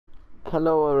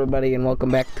Hello everybody and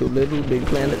welcome back to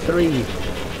LittleBigPlanet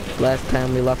 3. Last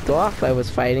time we left off, I was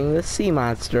fighting the sea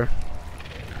monster.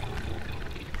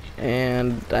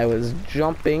 And I was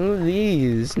jumping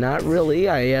these. Not really,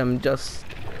 I am just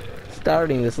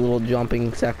starting this little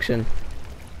jumping section.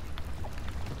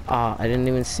 I didn't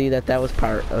even see that that was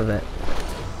part of it.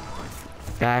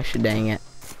 Gosh dang it.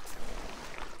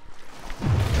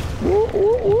 Woo,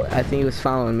 woo, woo. I think he was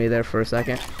following me there for a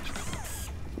second.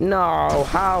 No,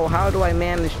 how do I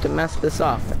manage to mess this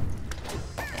up?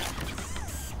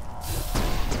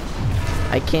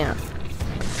 I can't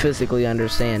physically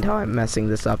understand how I'm messing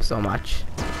this up so much.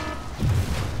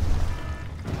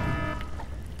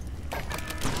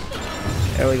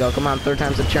 There we go, come on, third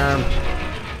time's a charm.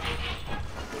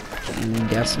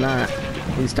 Guess not.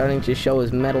 He's starting to show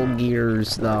his metal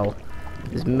gears though.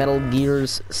 His metal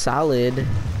gears solid.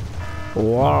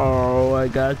 Whoa, I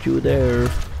got you there.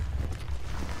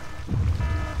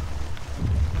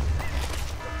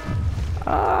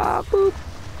 Ah, boop.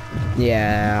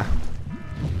 Yeah.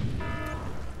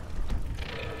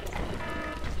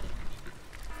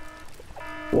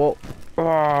 Whoa.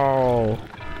 Oh.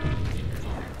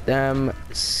 Them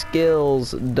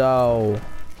skills, though.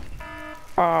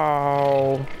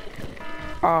 Oh.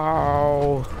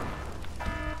 Oh.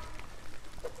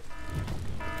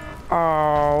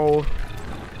 Oh.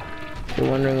 If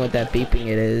you're wondering what that beeping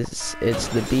it is, it's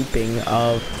the beeping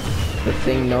of the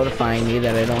thing notifying me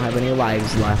that I don't have any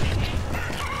lives left.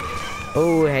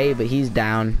 Oh, hey, but he's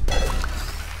down.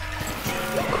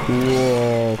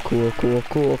 Cool, cool, cool,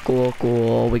 cool, cool,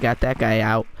 cool. We got that guy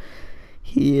out.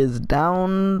 He is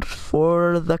down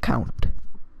for the count.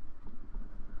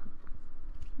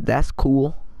 That's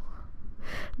cool.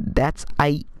 That's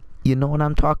aight. You know what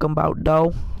I'm talking about,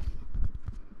 though?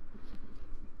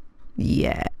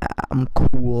 Yeah, I'm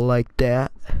cool like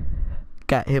that.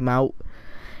 Got him out.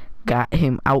 Got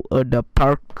him out of the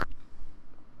park.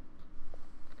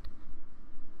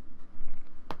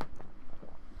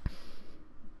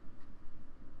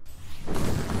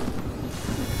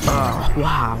 Oh,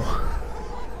 wow.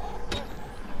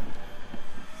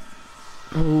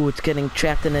 Ooh, it's getting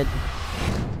trapped in a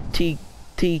T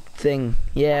thing.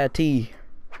 Yeah, T.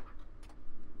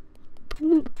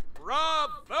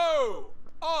 Bravo!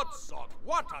 Oddson,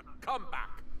 what a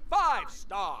comeback! 5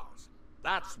 stars.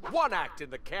 That's 1 act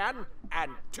in the can,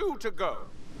 and 2 to go.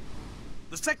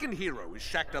 The second hero is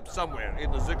shacked up somewhere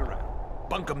in the ziggurat.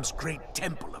 Bunkum's great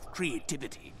temple of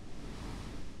creativity.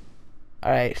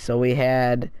 Alright, so we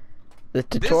had the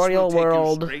tutorial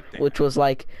world, which was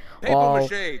like all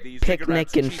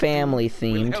picnic and family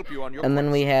themed. And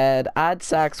then we had Odd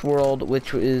Socks world,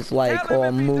 which is like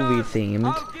all movie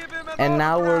themed. And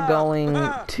now we're going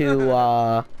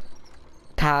to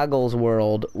Toggle's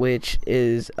world, which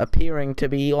is appearing to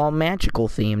be all magical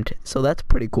themed, so that's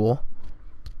pretty cool.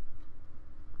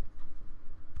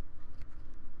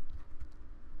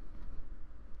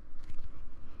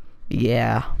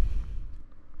 Yeah.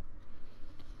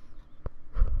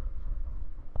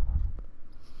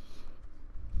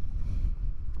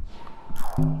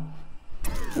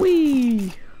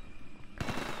 Whee!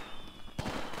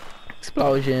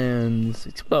 Explosions,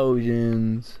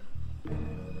 explosions.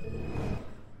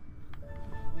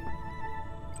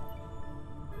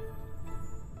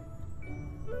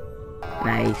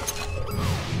 Nice.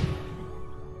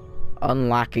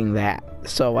 Unlocking that.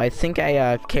 So I think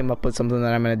I came up with something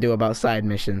that I'm going to do about side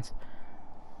missions.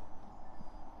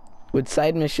 With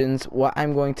side missions, what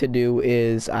I'm going to do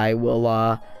is I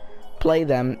will play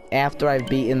them after I've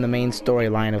beaten the main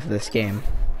storyline of this game.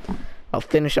 I'll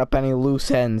finish up any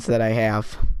loose ends that I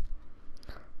have.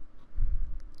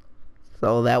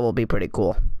 So that will be pretty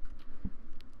cool.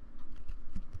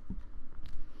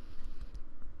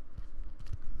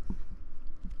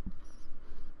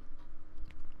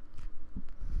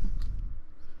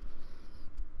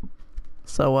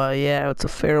 So, yeah, it's a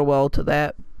farewell to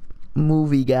that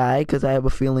movie guy, because I have a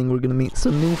feeling we're going to meet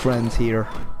some new friends here.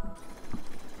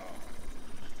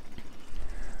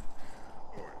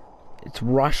 It's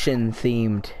Russian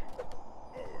themed.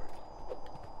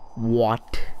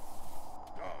 What?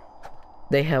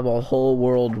 They have a whole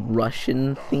world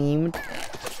Russian themed?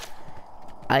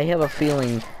 I have a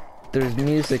feeling there's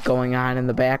music going on in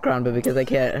the background, but because I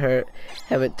can't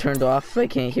have it turned off, I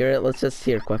can't hear it. Let's just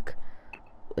hear quick.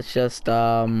 Let's just,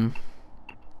 where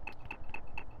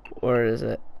is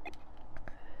it?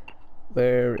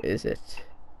 Where is it?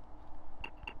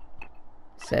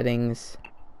 Settings.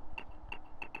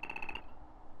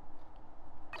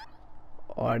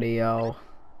 Audio.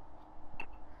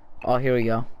 Oh, here we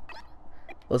go.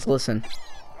 Let's listen.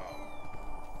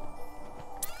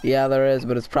 Yeah, there is,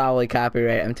 but it's probably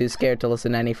copyright. I'm too scared to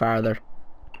listen any farther.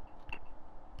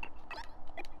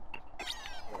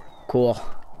 Cool.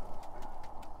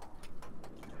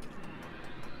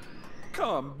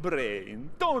 Come,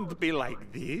 Brain, don't be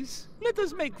like this. Let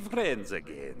us make friends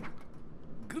again.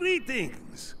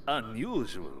 Greetings,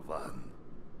 unusual one.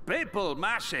 Maple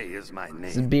Mache is my name.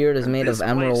 His beard is made of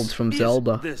emeralds from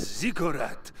Zelda. The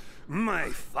ziggurat, my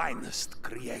finest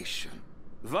creation.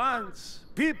 Once,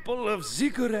 people of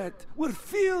Ziggurat were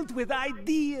filled with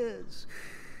ideas.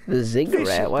 The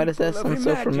ziggurat? Why does that sound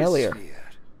so familiar?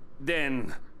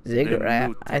 Then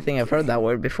ziggurat? I think I've heard that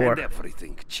word before. And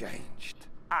everything changed.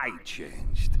 I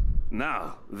changed.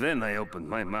 Now, then I opened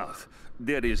my mouth.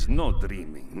 There is no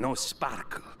dreaming, no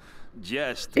sparkle.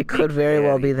 Just it could very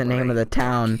well be the name of the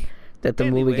town that the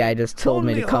movie guy just told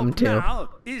me to come to. Now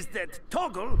is that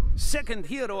Toggle, second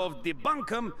hero of the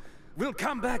Bunkum, will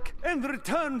come back and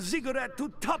return Ziggurat to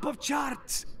top of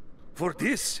charts. For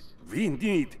this, we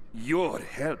need your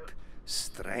help,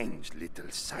 strange little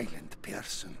silent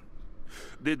person.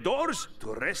 The doors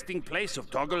to resting place of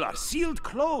Toggle are sealed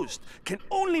closed, can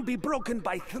only be broken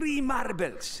by 3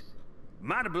 marbles.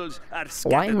 Marbles are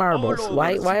scattered. Why marbles? All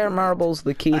over Why are marbles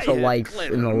the key to life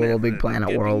in the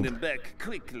LittleBigPlanet world? Them back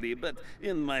quickly, but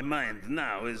in my mind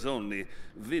now is only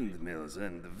windmills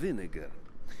and vinegar.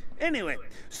 Anyway,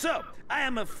 so I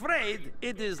am afraid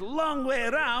it is long way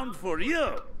around for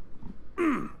you.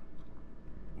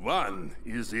 One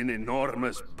is an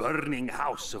enormous burning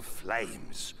house of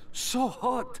flames. So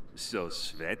hot, so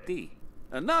sweaty.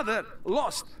 Another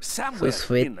lost somewhere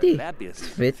in the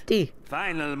labyrinth. Sweaty.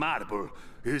 Final marble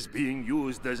is being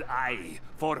used as eye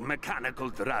for mechanical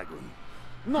dragon.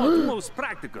 Not the most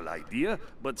practical idea,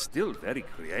 but still very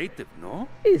creative, no?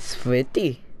 He's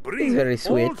sweaty. He's very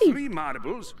sweaty. All 3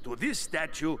 marbles to this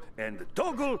statue, and the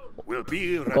Toggle will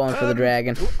be returned going for the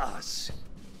dragon. To us.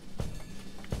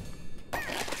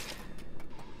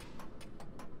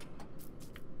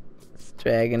 This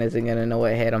dragon isn't gonna know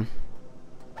what hit him.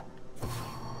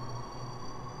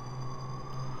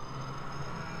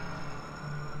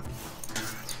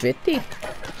 Sweaty.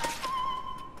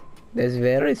 That's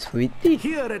very sweaty.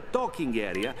 Here at docking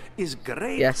area is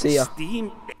great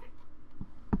steam.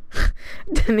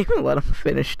 Didn't even let him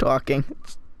finish talking.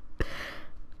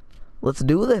 Let's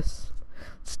do this.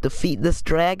 Let's defeat this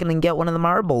dragon and get one of the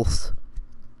marbles.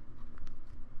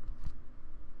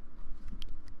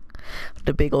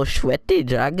 The big old sweaty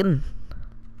dragon.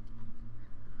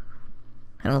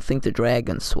 I don't think the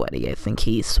dragon's sweaty. I think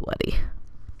he's sweaty.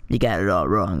 You got it all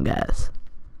wrong, guys.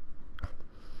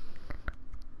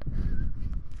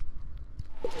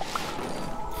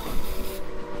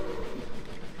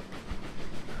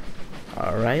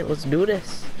 Alright, let's do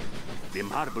this. The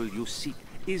marble you seek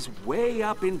is way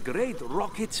up in Great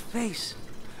Rocket's face.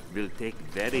 Will take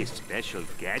very special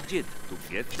gadget to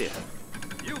get there.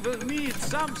 You will need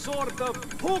some sort of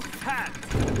hook hat.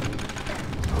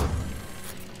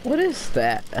 What is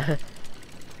that?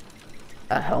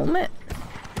 A helmet?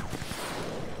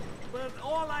 But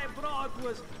all I brought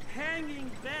was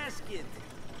hanging basket.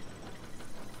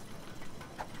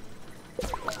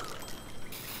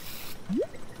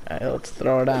 Alright, let's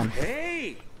throw it on.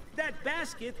 Hey, that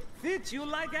basket fits you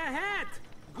like a hat.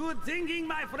 Good thinking,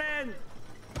 my friend.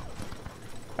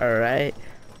 Alright.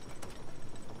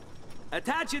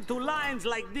 Attach it to lines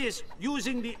like this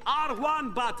using the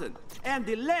R1 button and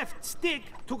the left stick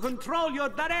to control your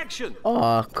direction.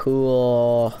 Oh,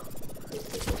 cool.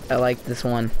 I like this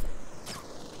one.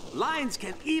 Lines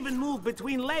can even move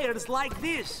between layers like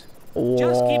this. Whoa.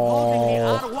 Just keep holding the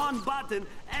R1 button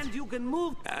and you can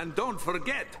move. And don't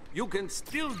forget, you can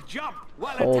still jump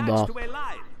while attached to a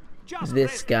line. Just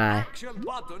this press guy. the action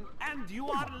button and you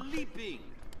are leaping.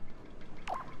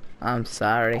 I'm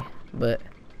sorry, but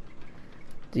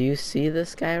do you see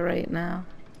this guy right now?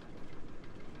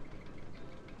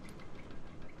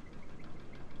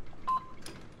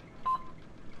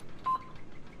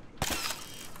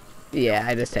 Yeah,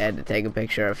 I just had to take a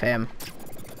picture of him.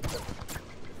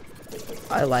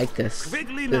 I like this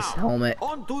helmet.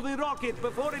 Onto the rocket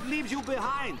before it leaves you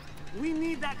behind. We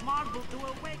need that marble to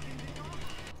awaken the...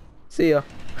 See ya.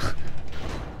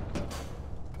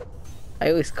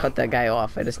 I always cut that guy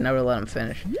off. I just never let him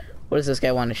finish. What does this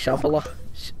guy want? A shoveler?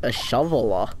 A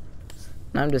shoveler?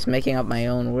 Now I'm just making up my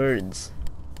own words.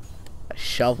 A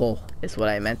shovel is what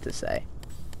I meant to say.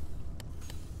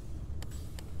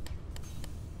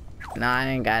 Nah, I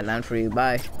ain't got none for you.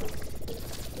 Bye.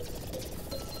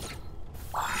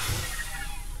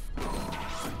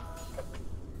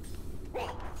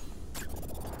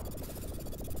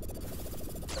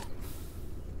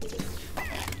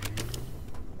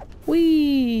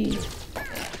 Whee!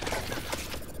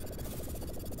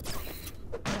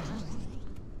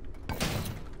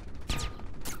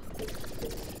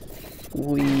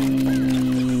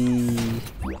 Wee.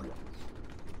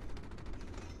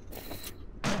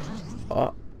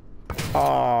 Oh.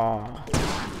 Oh.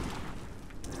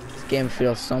 This game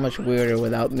feels so much weirder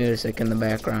without music in the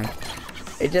background.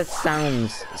 It just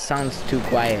sounds too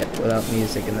quiet without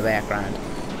music in the background.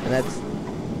 And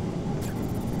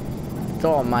it's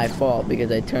all my fault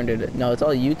because I turned it. No, it's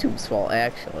all YouTube's fault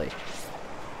actually.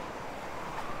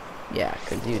 Yeah,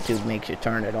 because YouTube makes you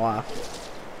turn it off.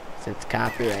 So it's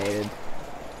copyrighted.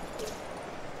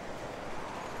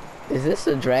 Is this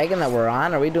the dragon that we're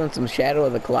on? Are we doing some Shadow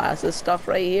of the Colossus stuff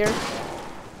right here?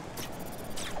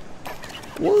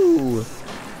 Woo!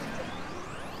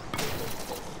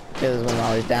 Kill this one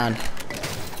while he's down.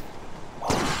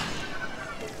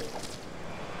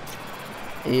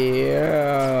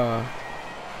 Yeah.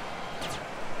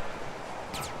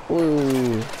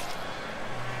 Woo.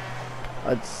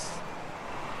 Let's...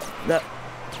 That...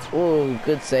 Ooh,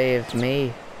 good save,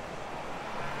 me.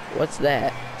 What's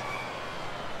that?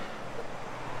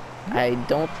 I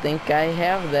don't think I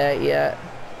have that yet.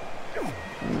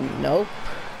 Nope.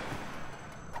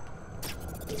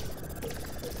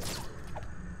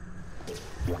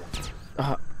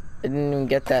 Oh, I didn't even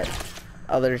get that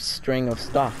other string of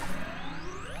stuff.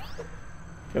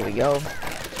 Here we go.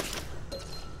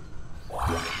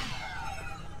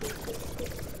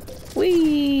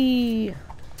 Whee!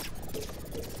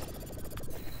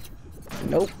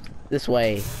 Nope. This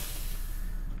way.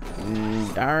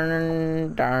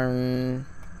 Darn, darn,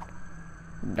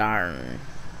 darn.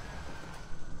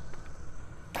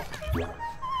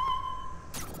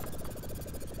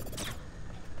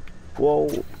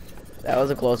 Whoa. That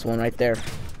was a close one right there.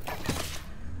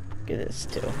 Get this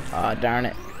too. Aw, darn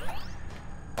it.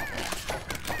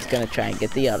 It's gonna try and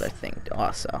get the other thing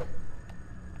also.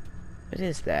 What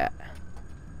is that?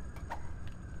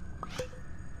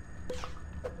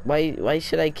 Why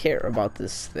should I care about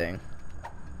this thing?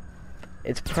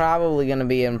 It's probably gonna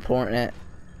be important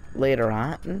later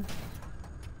on.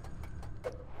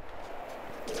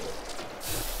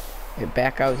 Get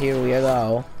back out here we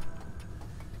go.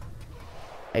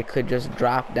 I could just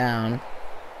drop down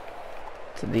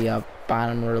to the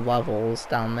bottom levels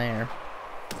down there.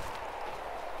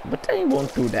 But I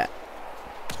won't do that.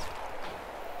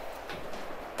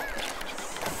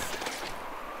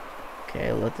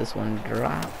 Okay, let this one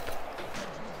drop.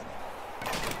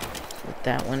 Let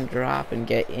that one drop and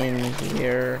get in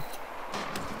here.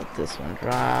 Let this one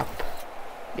drop.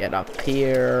 Get up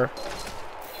here.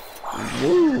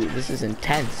 Woo, this is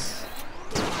intense.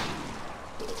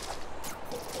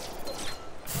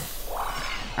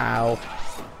 Ow.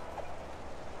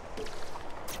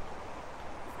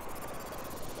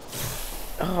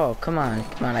 Oh, come on,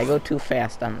 come on. I go too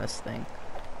fast on this thing.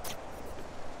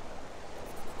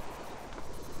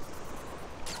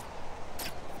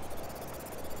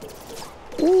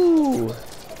 Ooh.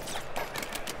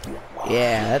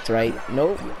 Yeah, that's right.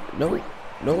 Nope, nope,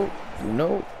 nope,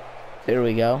 nope. There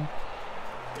we go.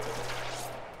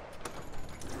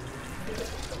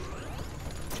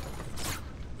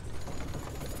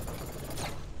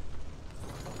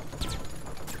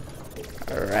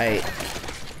 Alright.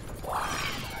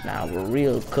 Now we're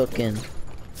real cooking.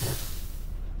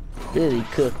 Really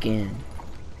cooking.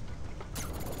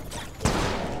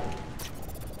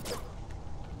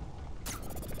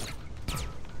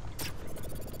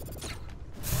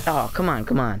 Oh, come on,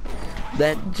 come on.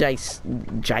 That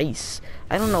Jace.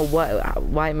 I don't know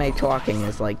why my talking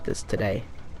is like this today.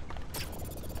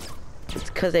 It's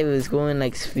because I was going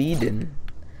like Sweden.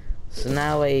 So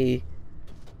now I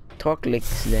talk like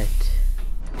that.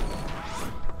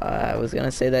 I was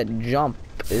gonna say that jump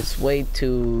is way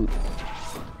too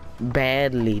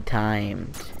badly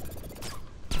timed.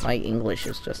 My English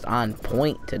is just on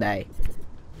point today.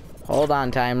 Hold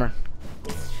on, timer.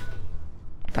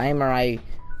 Timer, I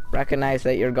recognize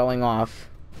that you're going off.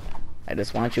 I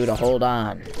just want you to hold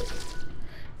on.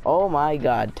 Oh my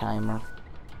god, timer.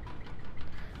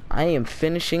 I am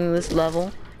finishing this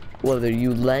level, whether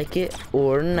you like it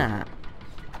or not.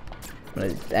 I'm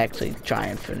gonna actually try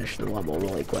and finish the level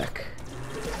really quick.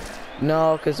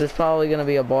 No, because there's probably gonna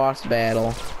be a boss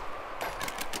battle.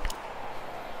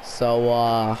 So,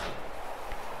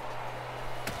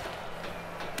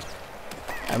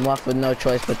 I'm left with no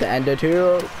choice but to end it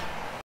here.